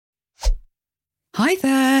Hi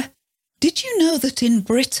there. Did you know that in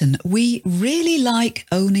Britain we really like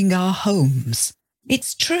owning our homes?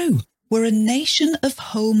 It's true. We're a nation of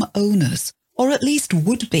home owners, or at least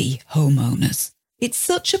would-be homeowners. It's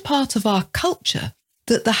such a part of our culture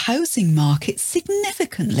that the housing market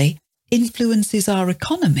significantly influences our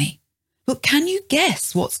economy. But can you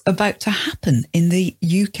guess what's about to happen in the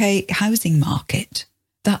UK housing market?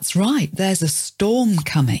 That's right, there's a storm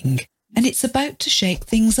coming, and it's about to shake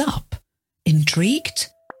things up. Intrigued?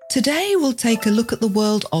 Today we'll take a look at the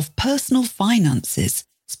world of personal finances,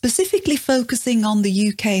 specifically focusing on the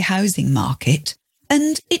UK housing market.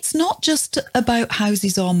 And it's not just about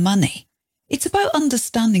houses or money. It's about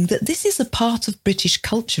understanding that this is a part of British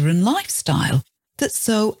culture and lifestyle that's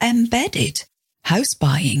so embedded. House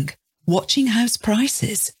buying, watching house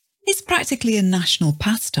prices, is practically a national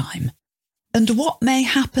pastime. And what may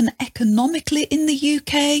happen economically in the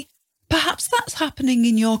UK? Perhaps that's happening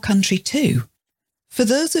in your country too. For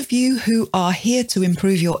those of you who are here to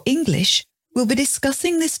improve your English, we'll be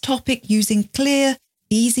discussing this topic using clear,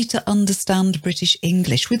 easy to understand British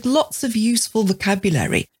English with lots of useful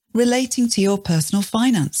vocabulary relating to your personal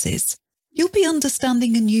finances. You'll be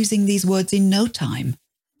understanding and using these words in no time.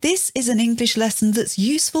 This is an English lesson that's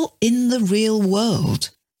useful in the real world.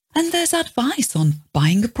 And there's advice on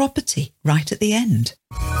buying a property right at the end.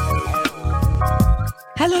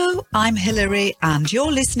 Hello, I'm Hilary and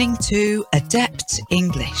you're listening to Adept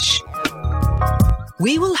English.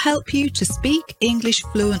 We will help you to speak English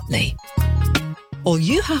fluently. All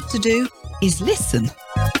you have to do is listen.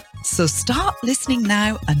 So start listening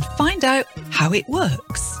now and find out how it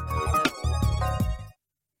works.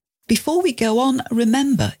 Before we go on,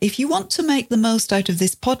 remember, if you want to make the most out of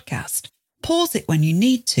this podcast, pause it when you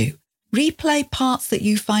need to, replay parts that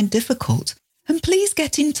you find difficult, and please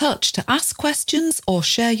get in touch to ask questions or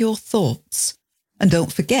share your thoughts. And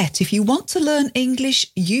don't forget, if you want to learn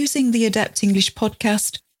English using the Adept English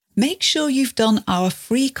podcast, make sure you've done our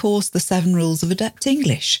free course, The 7 Rules of Adept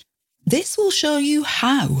English. This will show you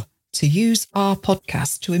how to use our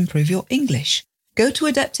podcast to improve your English. Go to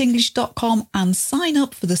adeptenglish.com and sign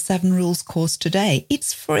up for the 7 Rules course today.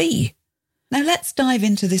 It's free. Now let's dive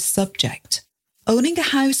into this subject. Owning a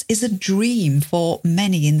house is a dream for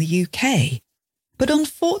many in the UK. But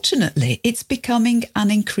unfortunately, it's becoming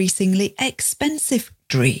an increasingly expensive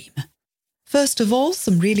dream. First of all,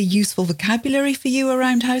 some really useful vocabulary for you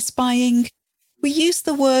around house buying. We use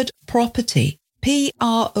the word property, P-R-O-P-E-R-T-Y,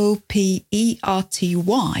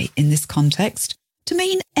 in this context to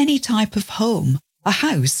mean any type of home, a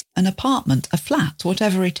house, an apartment, a flat,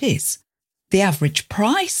 whatever it is. The average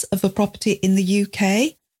price of a property in the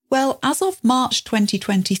UK? Well, as of March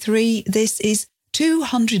 2023, this is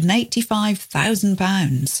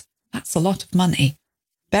 £285,000. That's a lot of money.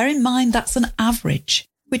 Bear in mind that's an average,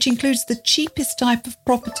 which includes the cheapest type of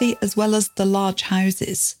property as well as the large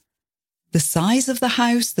houses. The size of the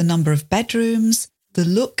house, the number of bedrooms, the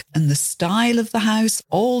look and the style of the house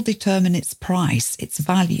all determine its price, its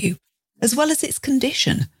value, as well as its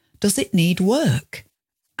condition. Does it need work?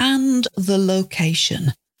 And the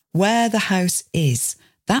location, where the house is.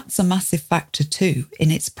 That's a massive factor too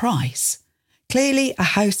in its price. Clearly, a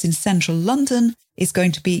house in central London is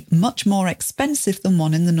going to be much more expensive than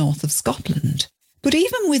one in the north of Scotland. But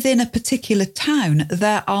even within a particular town,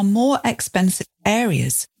 there are more expensive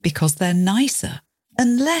areas because they're nicer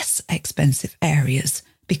and less expensive areas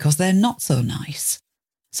because they're not so nice.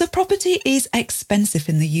 So property is expensive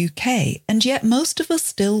in the UK, and yet most of us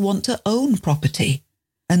still want to own property.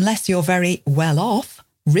 Unless you're very well off,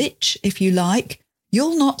 rich if you like,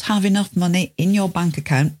 you'll not have enough money in your bank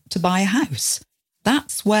account to buy a house.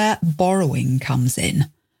 That's where borrowing comes in.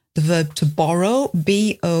 The verb to borrow,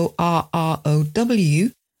 B-O-R-R-O-W,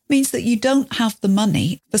 means that you don't have the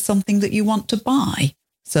money for something that you want to buy.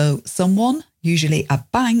 So someone, usually a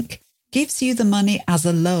bank, gives you the money as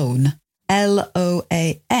a loan,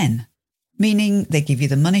 L-O-A-N, meaning they give you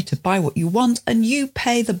the money to buy what you want and you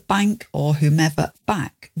pay the bank or whomever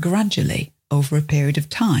back gradually over a period of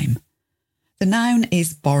time. The noun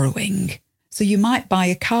is borrowing. So you might buy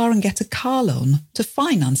a car and get a car loan to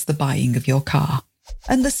finance the buying of your car.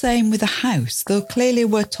 And the same with a house, though clearly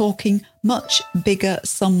we're talking much bigger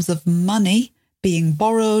sums of money being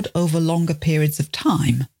borrowed over longer periods of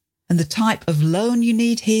time. And the type of loan you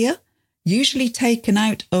need here, usually taken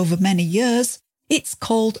out over many years, it's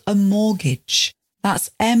called a mortgage.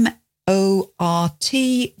 That's M-O-R-T-G-A-G-E.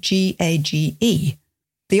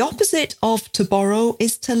 The opposite of to borrow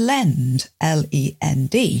is to lend,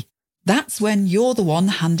 L-E-N-D. That's when you're the one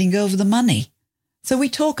handing over the money. So we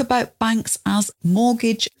talk about banks as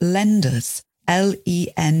mortgage lenders, L-E-N-D-E-R-S.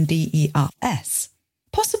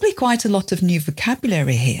 Possibly quite a lot of new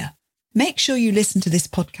vocabulary here. Make sure you listen to this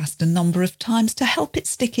podcast a number of times to help it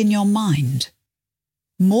stick in your mind.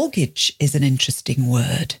 Mortgage is an interesting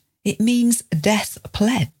word. It means death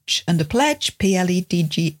pledge, and a pledge,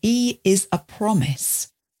 P-L-E-D-G-E, is a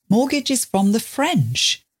promise. Mortgage is from the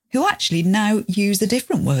French, who actually now use a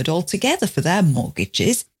different word altogether for their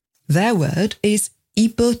mortgages. Their word is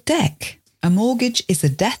hypothèque. A mortgage is a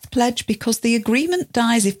death pledge because the agreement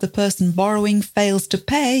dies if the person borrowing fails to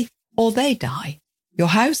pay or they die. Your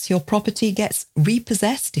house, your property gets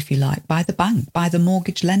repossessed, if you like, by the bank, by the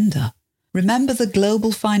mortgage lender. Remember the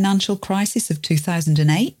global financial crisis of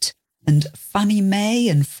 2008 and Fannie Mae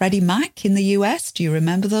and Freddie Mac in the US? Do you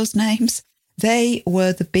remember those names? They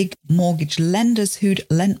were the big mortgage lenders who'd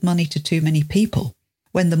lent money to too many people.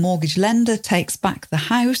 When the mortgage lender takes back the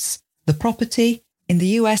house, the property, in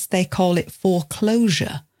the US, they call it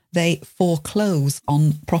foreclosure. They foreclose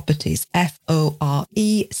on properties, F-O-R-E-C-L-O-S-E.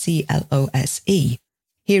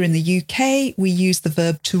 Here in the UK, we use the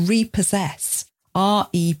verb to repossess,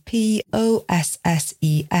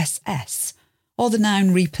 R-E-P-O-S-S-E-S-S, or the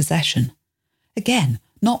noun repossession. Again,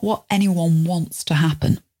 not what anyone wants to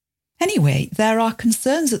happen. Anyway, there are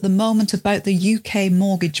concerns at the moment about the UK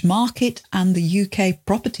mortgage market and the UK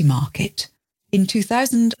property market. In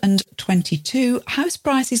 2022, house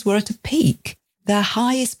prices were at a peak, their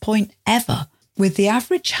highest point ever, with the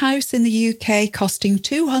average house in the UK costing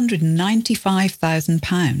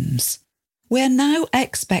 £295,000. We're now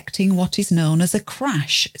expecting what is known as a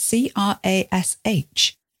crash,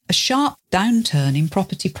 C-R-A-S-H, a sharp downturn in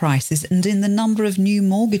property prices and in the number of new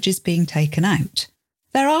mortgages being taken out.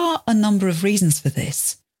 There are a number of reasons for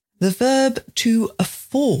this. The verb to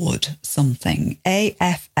afford something,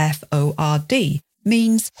 A-F-F-O-R-D,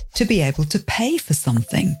 means to be able to pay for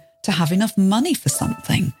something, to have enough money for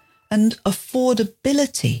something, and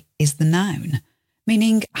affordability is the noun,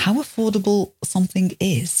 meaning how affordable something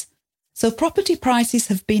is. So property prices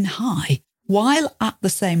have been high, while at the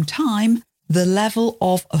same time, the level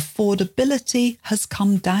of affordability has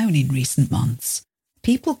come down in recent months.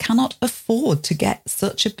 People cannot afford to get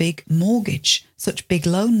such a big mortgage, such big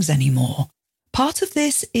loans anymore. Part of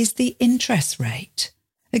this is the interest rate.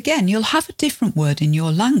 Again, you'll have a different word in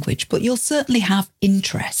your language, but you'll certainly have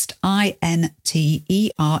interest, I-N-T-E-R-E-S-T.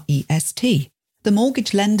 The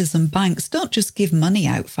mortgage lenders and banks don't just give money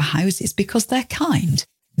out for houses because they're kind.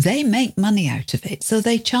 They make money out of it, so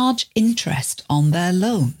they charge interest on their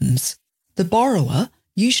loans. The borrower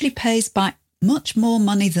usually pays back much more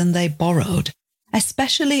money than they borrowed,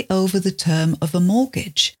 especially over the term of a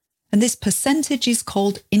mortgage. And this percentage is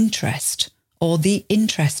called interest, or the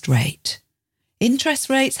interest rate. Interest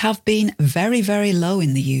rates have been very, very low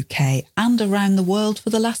in the UK and around the world for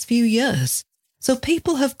the last few years. So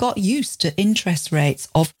people have got used to interest rates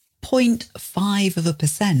of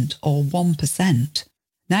 0.5% or 1%.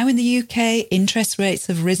 Now in the UK, interest rates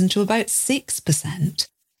have risen to about 6%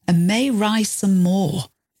 and may rise some more.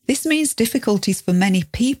 This means difficulties for many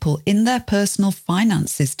people in their personal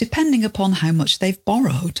finances depending upon how much they've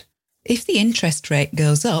borrowed. If the interest rate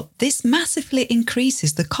goes up, this massively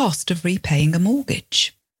increases the cost of repaying a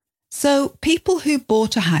mortgage. So people who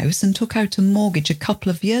bought a house and took out a mortgage a couple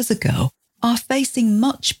of years ago are facing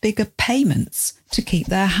much bigger payments to keep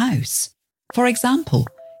their house. For example,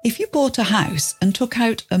 if you bought a house and took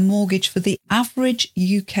out a mortgage for the average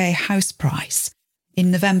UK house price in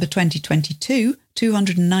November 2022,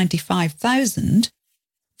 £295,000,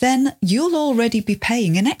 then you'll already be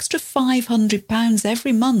paying an extra £500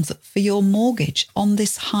 every month for your mortgage on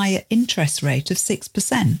this higher interest rate of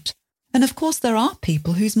 6%. And of course, there are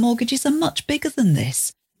people whose mortgages are much bigger than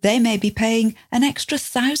this. They may be paying an extra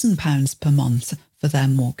 £1,000 per month for their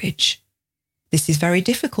mortgage. This is very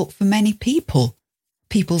difficult for many people.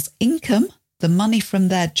 People's income, the money from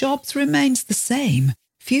their jobs, remains the same.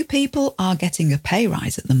 Few people are getting a pay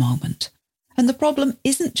rise at the moment. And the problem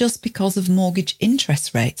isn't just because of mortgage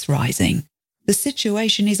interest rates rising. The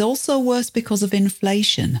situation is also worse because of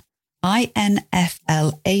inflation. I-N-F-L-A-T-I-O-N.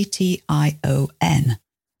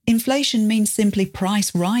 Inflation means simply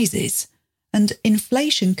price rises, and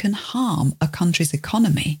inflation can harm a country's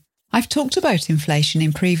economy. I've talked about inflation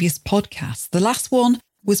in previous podcasts. The last one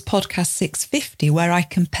was podcast 650, where I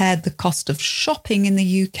compared the cost of shopping in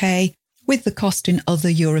the UK with the cost in other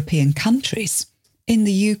European countries. In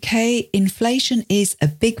the UK, inflation is a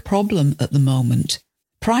big problem at the moment.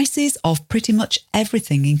 Prices of pretty much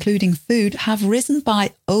everything, including food, have risen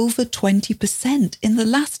by over 20% in the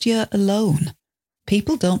last year alone.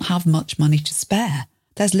 People don't have much money to spare.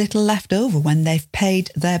 There's little left over when they've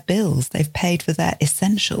paid their bills, they've paid for their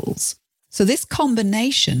essentials. So this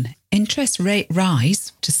combination, interest rate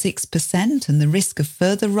rise to 6% and the risk of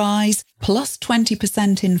further rise plus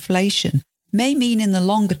 20% inflation, may mean in the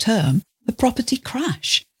longer term a property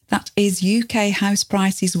crash. That is, UK house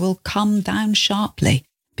prices will come down sharply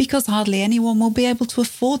because hardly anyone will be able to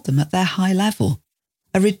afford them at their high level.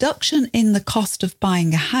 A reduction in the cost of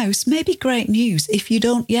buying a house may be great news if you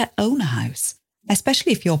don't yet own a house,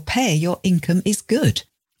 especially if your income is good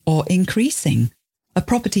or increasing. A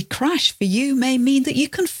property crash for you may mean that you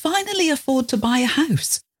can finally afford to buy a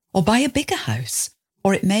house or buy a bigger house,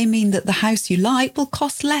 or it may mean that the house you like will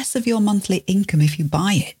cost less of your monthly income if you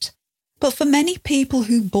buy it. But for many people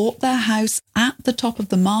who bought their house at the top of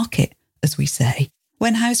the market, as we say,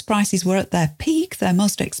 when house prices were at their peak, their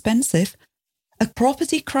most expensive, a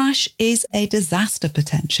property crash is a disaster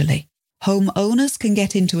potentially. Homeowners can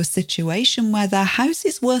get into a situation where their house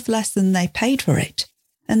is worth less than they paid for it,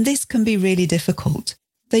 and this can be really difficult.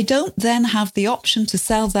 They don't then have the option to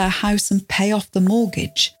sell their house and pay off the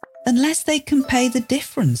mortgage unless they can pay the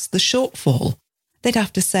difference, the shortfall. They'd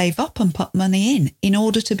have to save up and put money in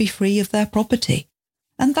order to be free of their property.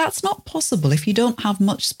 And that's not possible if you don't have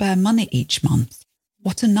much spare money each month.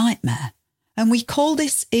 What a nightmare. And we call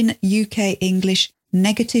this in UK English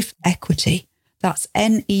negative equity. That's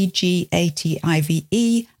NEGATIVE,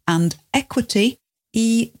 and equity,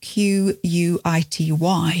 EQUITY.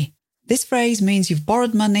 This phrase means you've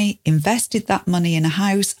borrowed money, invested that money in a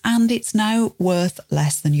house, and it's now worth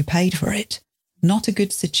less than you paid for it. Not a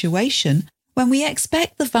good situation when we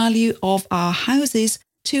expect the value of our houses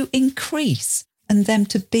to increase and them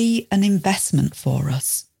to be an investment for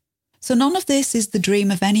us. So none of this is the dream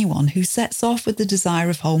of anyone who sets off with the desire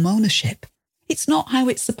of home ownership. It's not how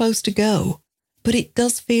it's supposed to go, but it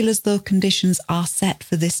does feel as though conditions are set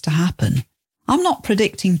for this to happen. I'm not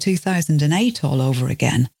predicting 2008 all over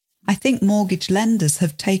again. I think mortgage lenders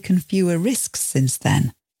have taken fewer risks since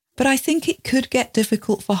then. But I think it could get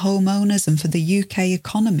difficult for homeowners and for the UK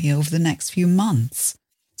economy over the next few months.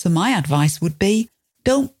 So my advice would be,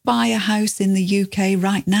 don't buy a house in the UK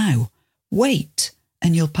right now. Wait,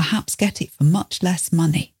 and you'll perhaps get it for much less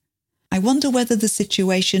money. I wonder whether the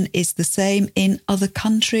situation is the same in other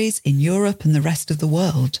countries, in Europe and the rest of the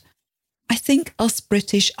world. I think us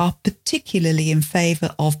British are particularly in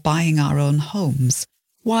favour of buying our own homes,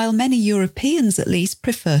 while many Europeans at least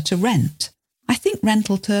prefer to rent. I think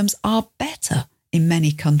rental terms are better in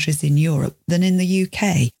many countries in Europe than in the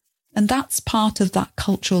UK, and that's part of that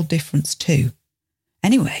cultural difference too.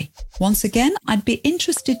 Anyway, once again, I'd be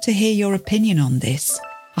interested to hear your opinion on this.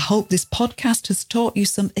 I hope this podcast has taught you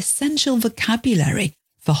some essential vocabulary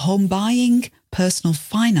for home buying, personal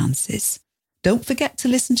finances. Don't forget to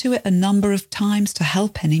listen to it a number of times to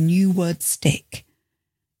help any new words stick.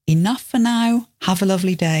 Enough for now. Have a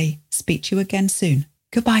lovely day. Speak to you again soon.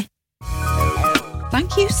 Goodbye.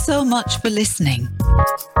 Thank you so much for listening.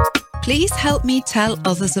 Please help me tell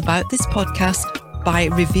others about this podcast by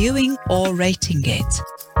reviewing or rating it.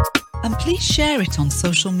 And please share it on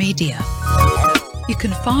social media. You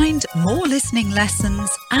can find more listening lessons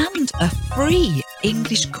and a free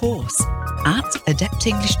English course at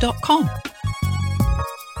adeptenglish.com.